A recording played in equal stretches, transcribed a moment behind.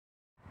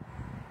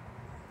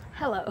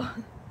hello.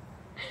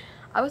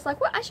 I was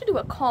like, what? I should do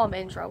a calm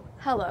intro.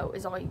 Hello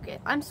is all you get.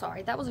 I'm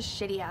sorry, that was a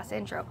shitty ass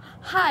intro.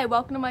 Hi,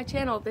 welcome to my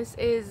channel. This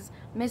is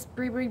Miss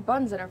Brie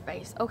Buns in her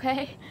face,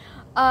 okay?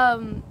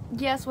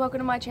 Yes, welcome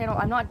to my channel.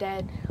 I'm not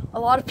dead. A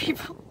lot of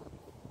people,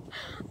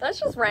 that's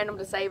just random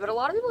to say, but a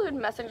lot of people have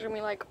been messaging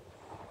me like,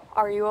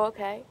 are you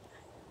okay?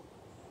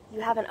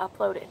 You haven't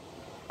uploaded.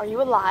 Are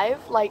you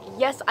alive? Like,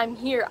 yes, I'm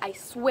here, I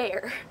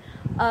swear.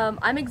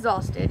 I'm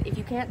exhausted, if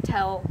you can't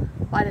tell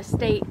by the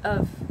state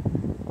of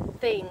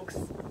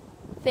things.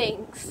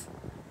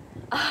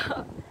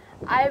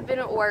 I've been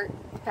at work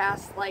the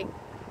past, like,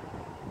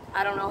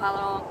 I don't know how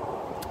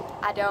long.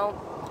 I don't.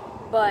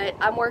 But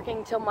I'm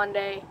working till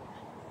Monday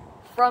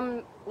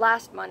from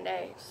last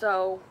Monday,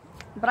 so.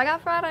 But I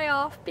got Friday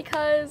off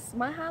because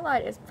my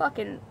highlight is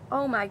fucking,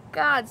 oh my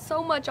god,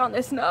 so much on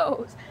this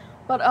nose.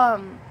 But, I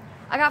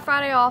got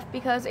Friday off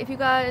because if you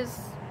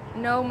guys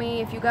know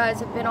me, if you guys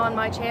have been on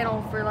my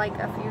channel for like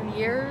a few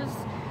years,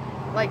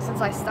 like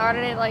since I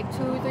started it like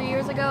 2 or 3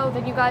 years ago,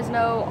 then you guys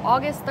know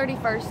August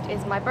 31st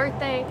is my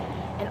birthday,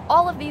 and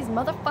all of these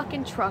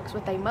motherfucking trucks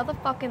with their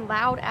motherfucking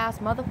loud ass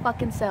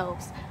motherfucking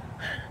selves.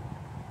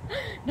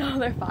 No,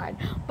 they're fine.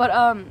 But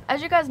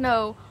as you guys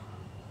know,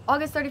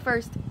 August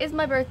 31st is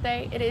my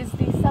birthday. It is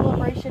the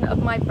celebration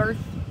of my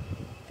birth.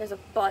 There's a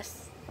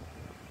bus.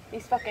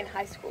 These fucking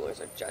high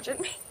schoolers are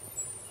judging me.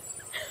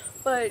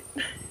 But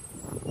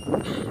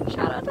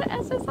shout out to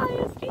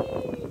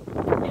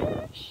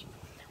SSISD. Ish.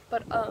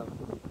 But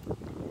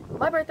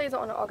my birthday is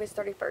on August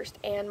 31st,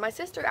 and my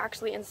sister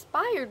actually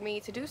inspired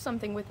me to do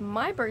something with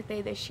my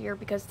birthday this year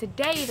because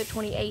today, the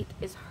 28th,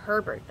 is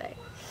her birthday.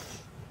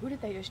 Who did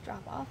they just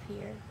drop off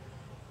here?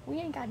 We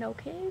ain't got no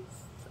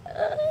kids.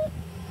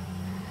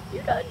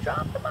 You done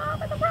dropped them off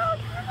at the wrong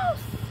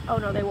house. Oh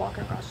no, they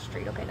walking across the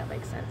street. Okay, that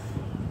makes sense.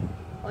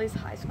 All these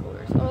high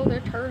schoolers. Oh, they're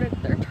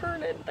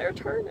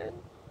turning.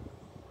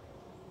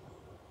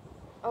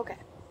 Okay.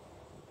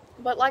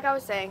 But like I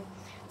was saying,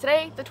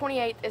 today, the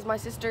 28th, is my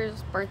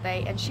sister's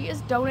birthday, and she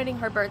is donating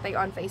her birthday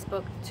on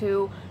Facebook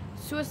to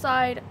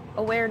suicide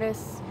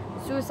awareness,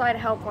 suicide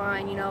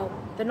helpline, you know,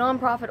 the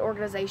non-profit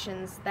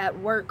organizations that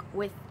work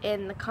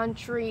within the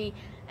country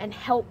and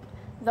help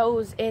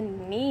those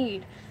in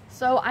need.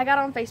 So I got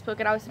on Facebook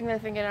and I was sitting there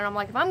thinking, and I'm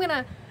like, if I'm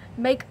gonna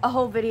make a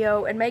whole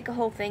video and make a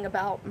whole thing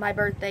about my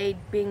birthday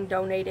being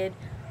donated,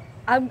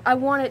 I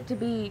want it to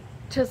be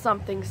to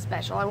something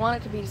special. I want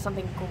it to be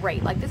something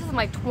great. Like, this is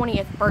my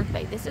 20th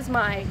birthday. This is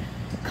my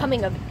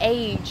coming of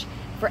age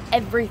for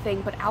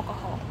everything but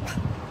alcohol.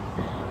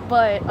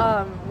 But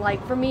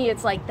like for me,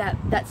 it's like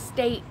that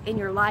state in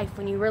your life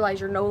when you realize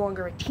you're no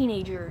longer a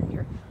teenager and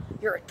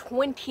you're a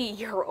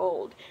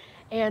 20-year-old.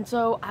 And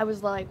so I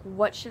was like,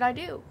 what should I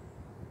do?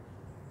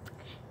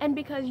 And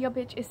because your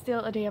bitch is still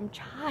a damn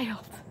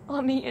child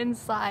on the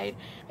inside,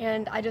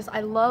 and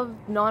I love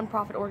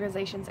non-profit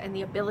organizations and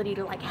the ability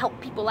to like help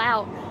people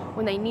out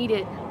when they need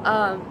it.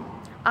 I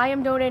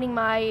am donating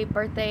my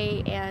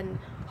birthday, and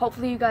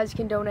hopefully you guys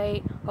can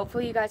donate.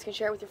 Hopefully you guys can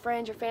share it with your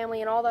friends, your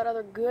family, and all that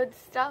other good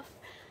stuff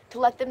to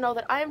let them know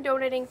that I am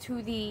donating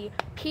to the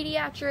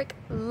Pediatric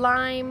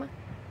Lyme,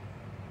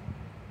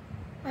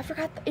 I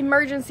forgot, the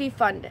emergency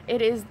fund.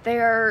 It's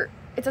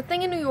a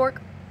thing in New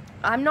York.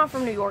 I'm not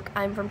from New York,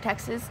 I'm from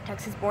Texas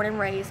born and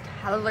raised,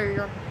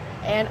 hallelujah,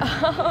 and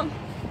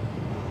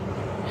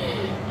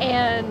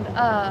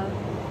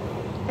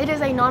it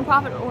is a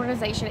non-profit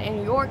organization in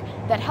New York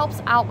that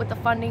helps out with the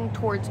funding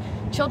towards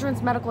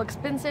children's medical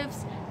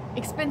expenses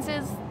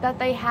that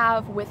they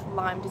have with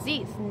Lyme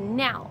disease.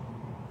 Now,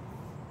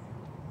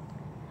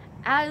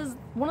 as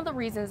one of the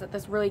reasons that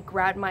this really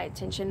grabbed my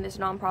attention, this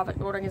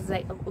non-profit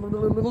organization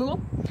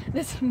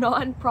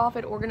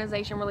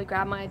really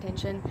grabbed my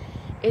attention,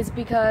 is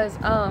because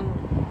I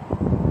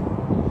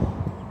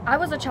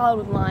was a child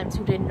with Lyme's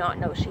who did not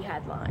know she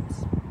had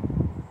Lyme's.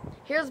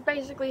 Here's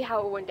basically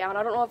how it went down.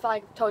 I don't know if I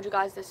told you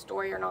guys this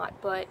story or not,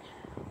 but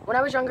when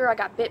I was younger, I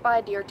got bit by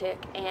a deer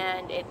tick,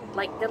 and it,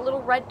 like, the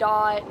little red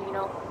dot, you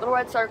know, little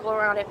red circle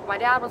around it. My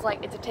dad was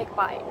like, it's a tick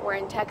bite. We're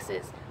in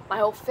Texas. My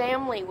whole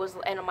family was,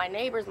 and my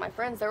neighbors, my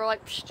friends, they were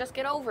like, just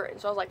get over it.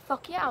 And so I was like,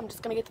 fuck yeah, I'm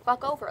just gonna get the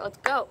fuck over it. Let's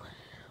go.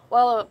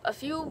 Well, a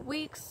few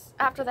weeks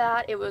after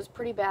that, it was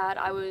pretty bad.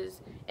 I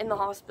was in the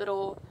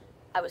hospital.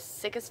 I was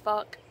sick as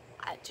fuck.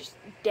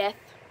 Death,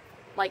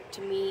 like,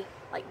 to me,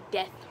 like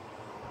death.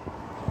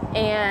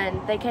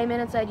 And they came in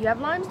and said, you have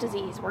Lyme's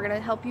disease. We're gonna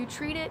help you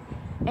treat it,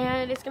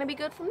 and it's gonna be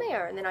good from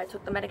there. And then I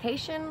took the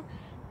medication,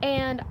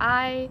 and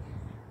I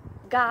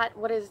got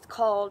what is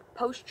called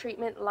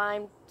post-treatment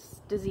Lyme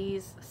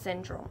disease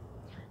syndrome.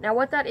 Now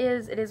what that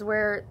is, it is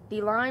where the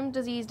Lyme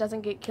disease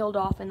doesn't get killed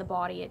off in the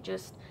body. It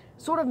just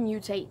sort of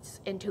mutates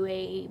into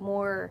a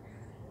more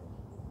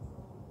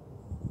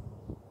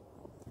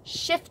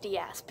shifty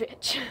ass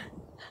bitch.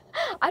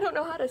 I don't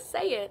know how to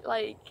say it.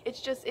 Like,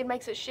 it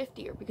makes it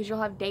shiftier because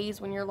you'll have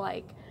days when you're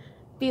like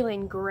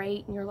feeling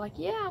great and you're like,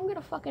 yeah, I'm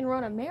gonna fucking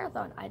run a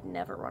marathon. I'd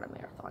never run a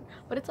marathon,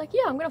 but it's like,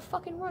 yeah, I'm gonna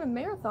fucking run a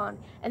marathon.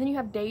 And then you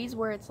have days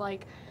where it's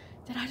like,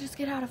 did I just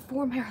get out of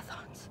 4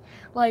 marathons?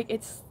 Like,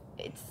 it's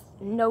it's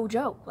no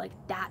joke. Like,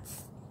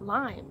 that's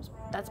Lyme's.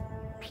 That's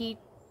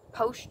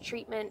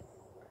post-treatment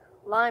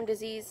Lyme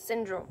disease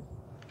syndrome.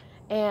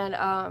 And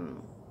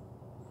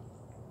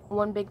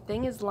one big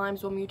thing is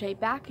Lyme's will mutate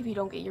back if you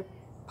don't get your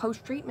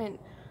post-treatment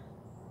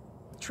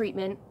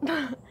treatment.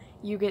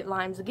 You get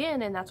Lyme's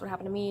again, and that's what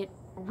happened to me. It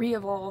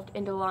re-evolved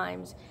into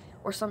Lyme's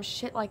or some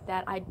shit like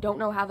that. I don't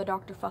know how the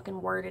doctor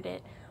fucking worded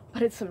it,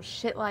 but it's some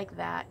shit like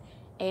that.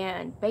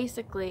 And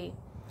basically,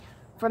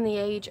 from the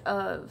age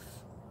of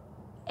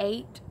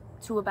 8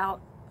 to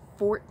about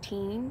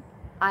 14,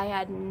 I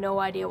had no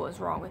idea what was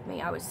wrong with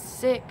me. I was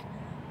sick.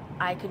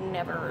 I could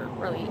never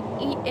really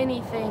eat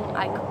anything.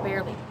 I could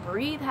barely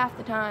breathe half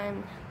the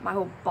time. My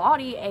whole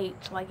body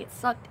ached, like it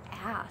sucked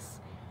ass.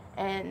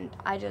 And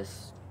I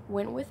just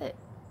went with it.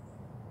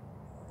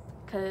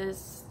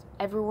 Because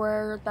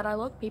everywhere that I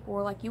looked, people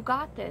were like, you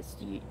got this.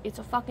 It's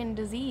a fucking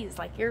disease.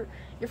 Like, you're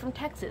from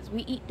Texas.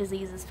 We eat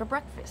diseases for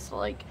breakfast.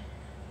 Like,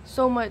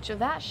 so much of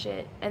that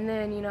shit. And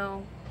then, you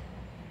know,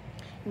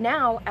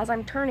 now, as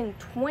I'm turning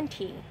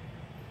 20,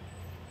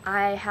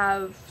 I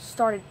have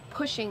started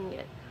pushing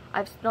it.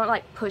 I've not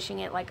like pushing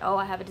it like, oh,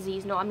 I have a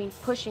disease. No, I mean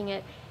pushing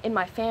it in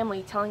my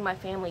family, telling my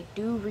family,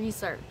 do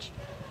research.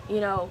 You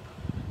know,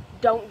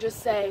 don't just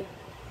say,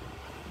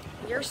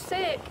 you're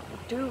sick,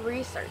 do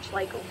research.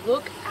 Like,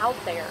 look out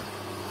there.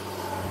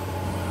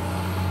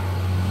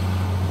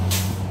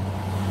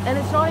 And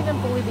it's not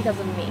even fully because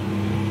of me.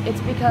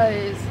 It's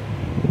because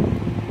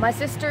my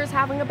sister's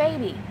having a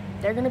baby.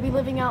 They're gonna be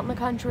living out in the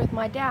country with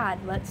my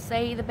dad. Let's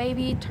say the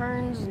baby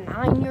turns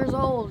 9 years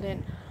old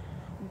and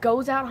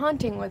goes out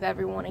hunting with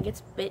everyone and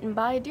gets bitten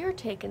by a deer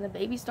tick, and the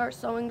baby starts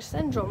showing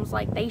syndromes.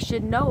 Like, they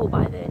should know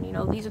by then, you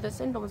know, these are the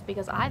symptoms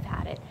because I've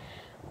had it.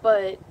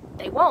 But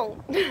they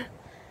won't.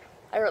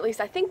 Or at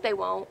least I think they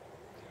won't.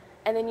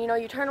 And then, you know,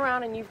 you turn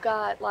around and you've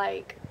got,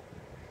 like,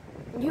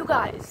 you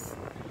guys.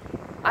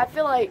 I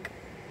feel like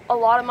a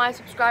lot of my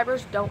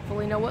subscribers don't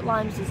fully know what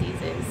Lyme's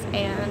disease is.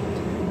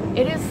 And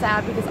it is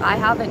sad because I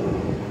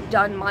haven't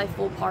done my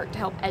full part to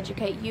help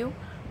educate you.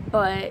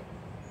 But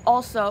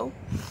also,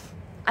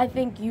 I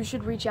think you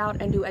should reach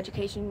out and do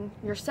education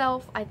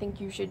yourself. I think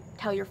you should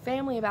tell your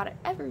family about it.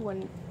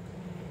 Everyone.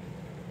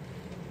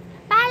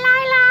 Bye,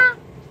 Lila!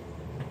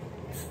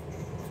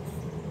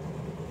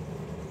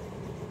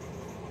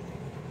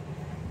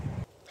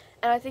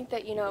 And I think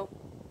that, you know,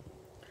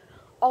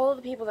 all of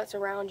the people that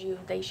surround you,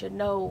 they should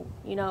know,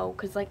 you know,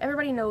 because, like,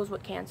 everybody knows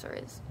what cancer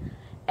is.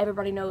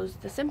 Everybody knows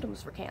the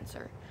symptoms for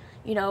cancer.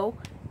 You know,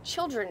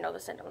 children know the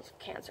symptoms of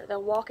cancer.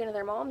 They'll walk into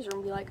their mom's room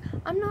and be like,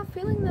 I'm not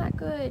feeling that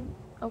good.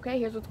 Okay,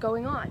 here's what's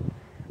going on.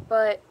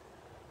 But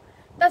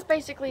that's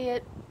basically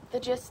it,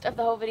 the gist of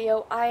the whole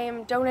video. I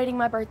am donating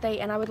my birthday,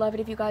 and I would love it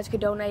if you guys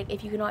could donate.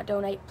 If you cannot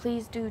donate,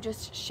 please do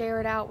just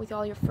share it out with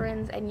all your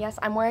friends. And yes,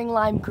 I'm wearing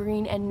lime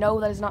green, and no,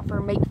 that is not for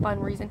a make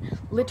fun reason.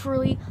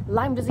 Literally,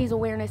 Lyme disease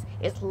awareness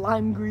is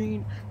lime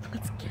green.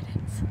 Let's get it.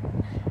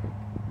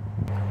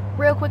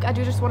 Real quick, I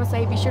do just want to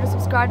say, be sure to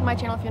subscribe to my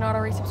channel if you're not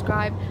already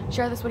subscribed.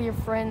 Share this with your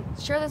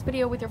friends. Share this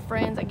video with your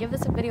friends, and give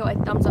this video a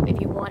thumbs up if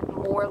you want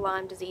more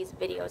Lyme disease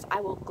videos.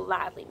 I will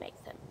gladly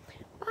make them.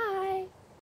 Bye.